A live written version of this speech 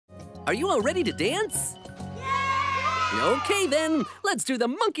Are you all ready to dance? Okay then, let's do the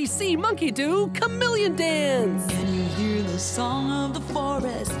monkey see, monkey do chameleon dance. Can you hear the song of the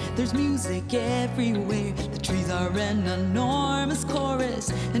forest? There's music everywhere. The trees are an enormous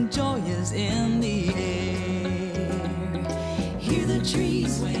chorus, and joy is in the air. Hear the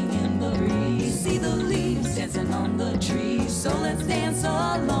trees swing in the breeze. See the leaves dancing on the trees. So let's dance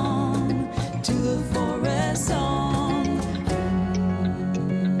along to the forest song.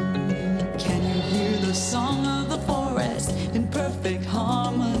 Can you hear the song of the forest in perfect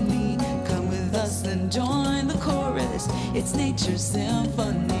harmony? Come with us and join the chorus. It's nature's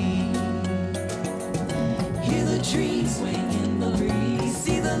symphony. Hear the trees swing in the breeze.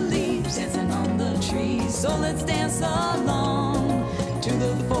 See the leaves dancing on the trees. So let's dance along to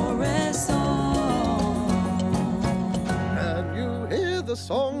the forest song. Can you hear the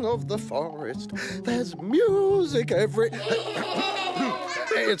song of the forest? There's music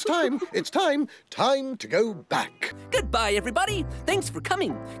It's time to go back. Goodbye, everybody. Thanks for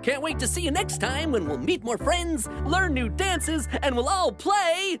coming. Can't wait to see you next time when we'll meet more friends, learn new dances, and we'll all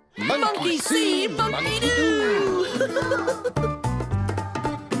play Monkey see, monkey do.